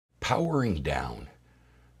Powering down.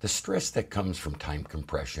 The stress that comes from time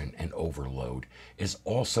compression and overload is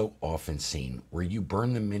also often seen where you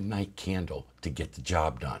burn the midnight candle to get the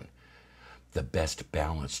job done. The best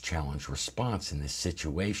balanced challenge response in this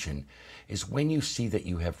situation is when you see that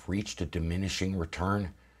you have reached a diminishing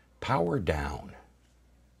return, power down.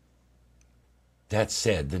 That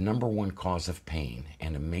said, the number one cause of pain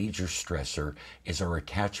and a major stressor is our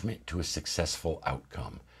attachment to a successful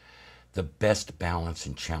outcome. The best balance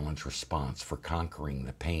and challenge response for conquering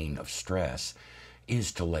the pain of stress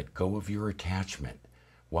is to let go of your attachment,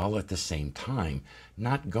 while at the same time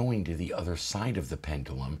not going to the other side of the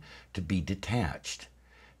pendulum to be detached.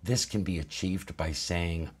 This can be achieved by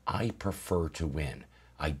saying, I prefer to win.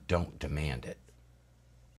 I don't demand it.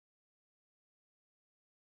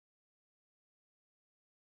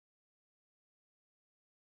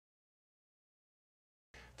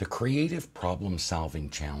 The Creative Problem Solving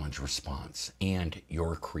Challenge Response and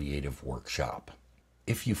your creative workshop.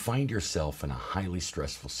 If you find yourself in a highly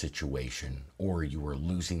stressful situation or you are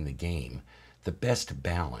losing the game, the best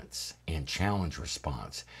balance and challenge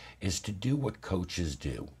response is to do what coaches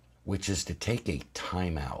do, which is to take a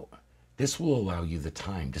time out. This will allow you the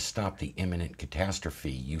time to stop the imminent catastrophe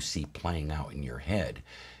you see playing out in your head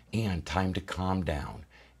and time to calm down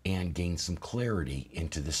and gain some clarity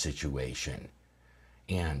into the situation.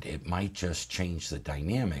 And it might just change the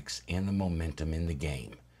dynamics and the momentum in the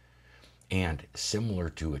game. And similar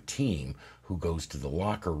to a team who goes to the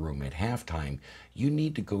locker room at halftime, you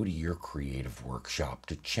need to go to your creative workshop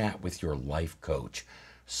to chat with your life coach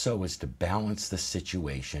so as to balance the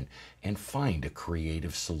situation and find a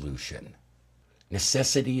creative solution.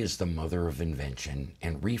 Necessity is the mother of invention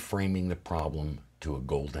and reframing the problem to a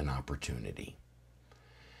golden opportunity.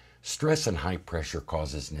 Stress and high pressure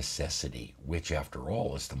causes necessity, which after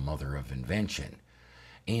all is the mother of invention.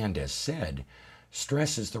 And as said,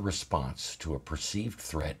 stress is the response to a perceived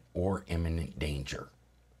threat or imminent danger,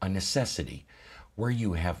 a necessity where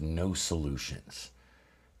you have no solutions.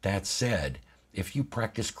 That said, if you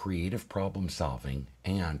practice creative problem solving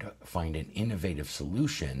and find an innovative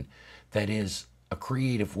solution that is a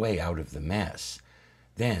creative way out of the mess,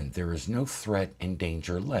 then there is no threat and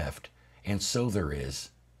danger left, and so there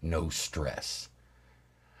is no stress.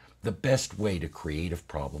 The best way to creative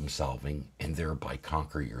problem solving and thereby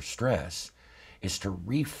conquer your stress is to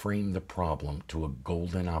reframe the problem to a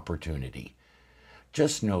golden opportunity.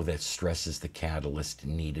 Just know that stress is the catalyst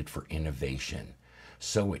needed for innovation,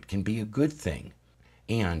 so it can be a good thing.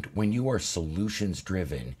 And when you are solutions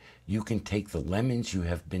driven, you can take the lemons you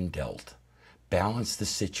have been dealt, balance the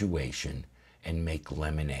situation, and make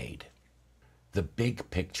lemonade. The big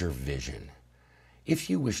picture vision.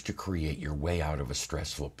 If you wish to create your way out of a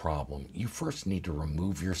stressful problem, you first need to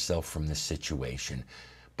remove yourself from the situation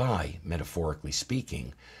by, metaphorically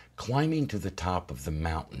speaking, climbing to the top of the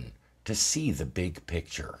mountain to see the big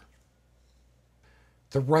picture.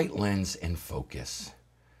 The right lens and focus.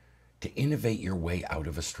 To innovate your way out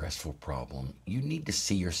of a stressful problem, you need to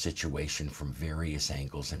see your situation from various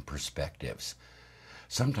angles and perspectives.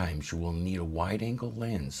 Sometimes you will need a wide-angle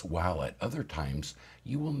lens, while at other times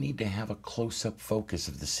you will need to have a close-up focus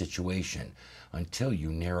of the situation until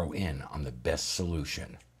you narrow in on the best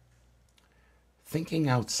solution. Thinking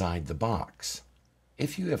outside the box.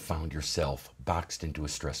 If you have found yourself boxed into a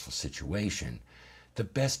stressful situation, the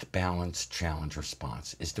best balanced challenge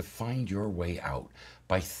response is to find your way out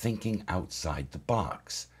by thinking outside the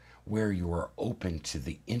box, where you are open to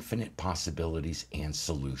the infinite possibilities and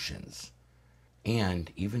solutions.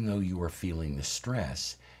 And even though you are feeling the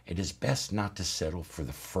stress, it is best not to settle for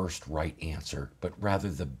the first right answer, but rather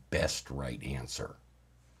the best right answer.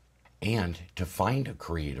 And to find a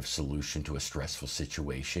creative solution to a stressful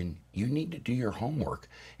situation, you need to do your homework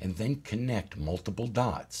and then connect multiple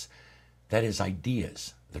dots. That is,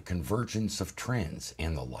 ideas, the convergence of trends,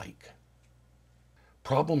 and the like.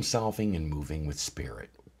 Problem solving and moving with spirit.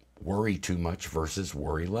 Worry too much versus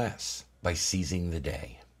worry less by seizing the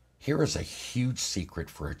day. Here is a huge secret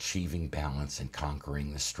for achieving balance and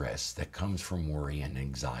conquering the stress that comes from worry and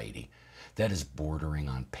anxiety that is bordering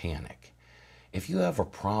on panic. If you have a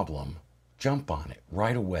problem, jump on it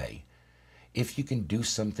right away. If you can do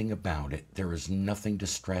something about it, there is nothing to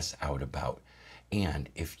stress out about. And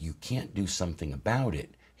if you can't do something about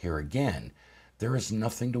it, here again, there is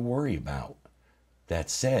nothing to worry about.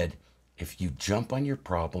 That said, if you jump on your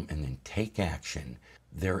problem and then take action,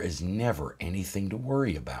 there is never anything to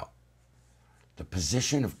worry about. The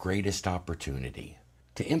position of greatest opportunity.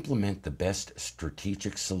 To implement the best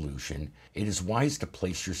strategic solution, it is wise to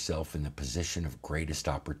place yourself in the position of greatest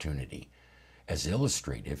opportunity. As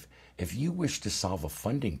illustrative, if you wish to solve a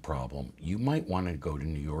funding problem, you might want to go to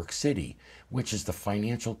New York City, which is the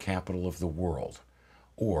financial capital of the world.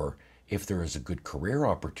 Or if there is a good career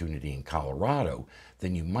opportunity in Colorado,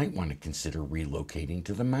 then you might want to consider relocating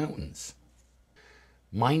to the mountains.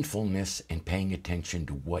 Mindfulness and paying attention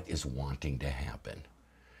to what is wanting to happen.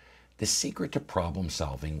 The secret to problem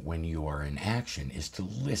solving when you are in action is to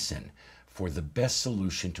listen for the best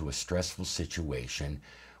solution to a stressful situation,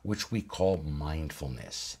 which we call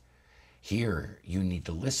mindfulness. Here, you need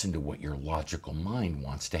to listen to what your logical mind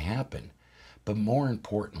wants to happen, but more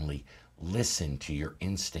importantly, listen to your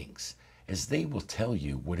instincts, as they will tell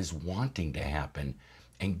you what is wanting to happen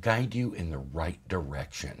and guide you in the right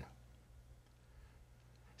direction.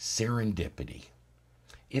 Serendipity.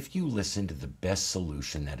 If you listen to the best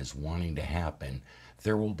solution that is wanting to happen,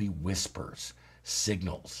 there will be whispers,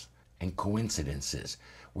 signals, and coincidences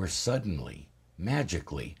where suddenly,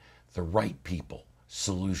 magically, the right people,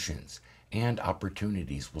 solutions, and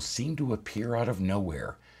opportunities will seem to appear out of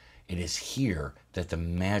nowhere. It is here that the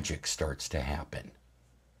magic starts to happen.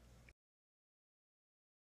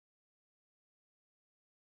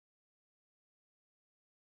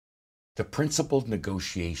 The principled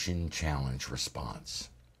negotiation challenge response.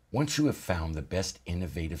 Once you have found the best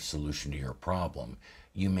innovative solution to your problem,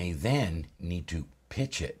 you may then need to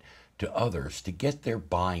pitch it to others to get their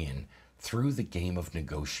buy-in through the game of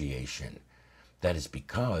negotiation. That is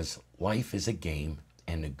because life is a game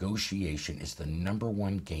and negotiation is the number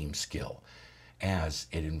one game skill, as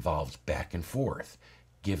it involves back and forth,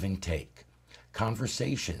 give and take,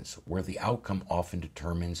 conversations where the outcome often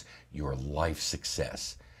determines your life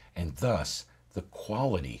success and thus the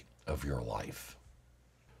quality of your life.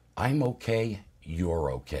 I'm okay,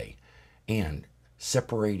 you're okay, and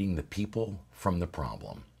separating the people from the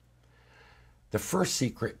problem. The first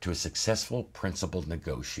secret to a successful principled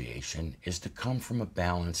negotiation is to come from a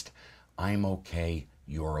balanced I'm okay,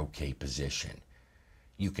 you're okay position.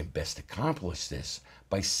 You can best accomplish this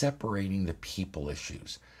by separating the people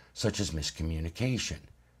issues, such as miscommunication,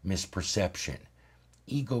 misperception,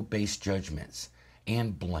 ego-based judgments,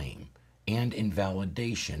 and blame and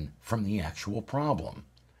invalidation from the actual problem.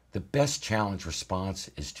 The best challenge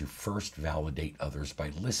response is to first validate others by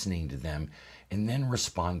listening to them and then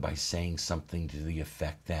respond by saying something to the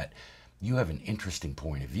effect that you have an interesting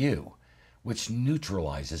point of view, which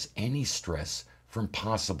neutralizes any stress from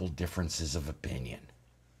possible differences of opinion.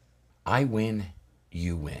 I win,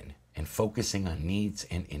 you win, and focusing on needs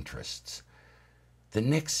and interests. The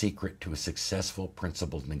next secret to a successful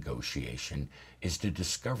principled negotiation is to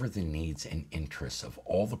discover the needs and interests of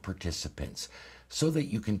all the participants so that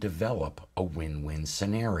you can develop a win-win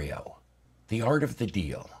scenario. The art of the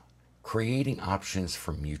deal, creating options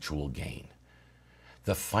for mutual gain.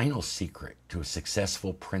 The final secret to a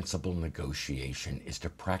successful principled negotiation is to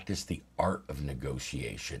practice the art of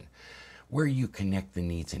negotiation, where you connect the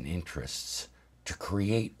needs and interests to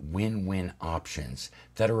create win-win options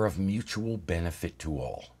that are of mutual benefit to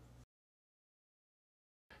all.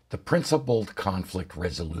 The principled conflict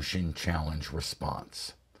resolution challenge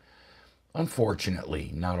response. Unfortunately,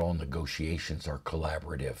 not all negotiations are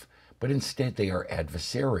collaborative, but instead they are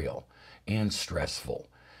adversarial and stressful,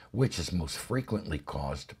 which is most frequently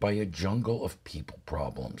caused by a jungle of people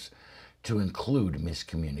problems, to include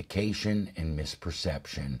miscommunication and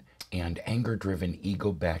misperception, and anger-driven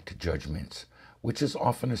ego-backed judgments, which is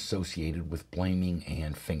often associated with blaming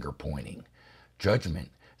and finger-pointing. Judgment,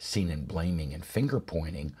 seen in blaming and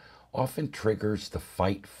finger-pointing, often triggers the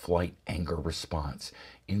fight-flight-anger response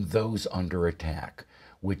in those under attack,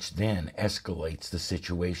 which then escalates the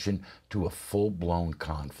situation to a full-blown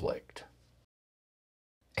conflict.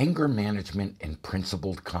 Anger management and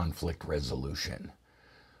principled conflict resolution.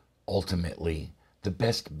 Ultimately, the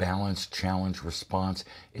best balanced challenge response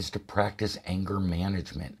is to practice anger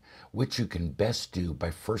management, which you can best do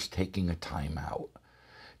by first taking a time out,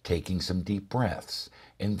 taking some deep breaths,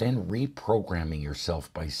 and then reprogramming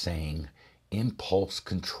yourself by saying impulse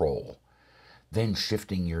control, then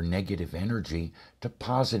shifting your negative energy to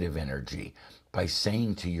positive energy by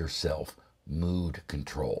saying to yourself mood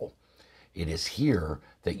control. It is here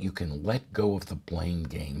that you can let go of the blame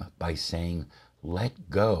game by saying let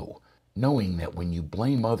go, knowing that when you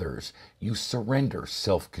blame others, you surrender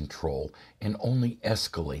self-control and only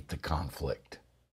escalate the conflict.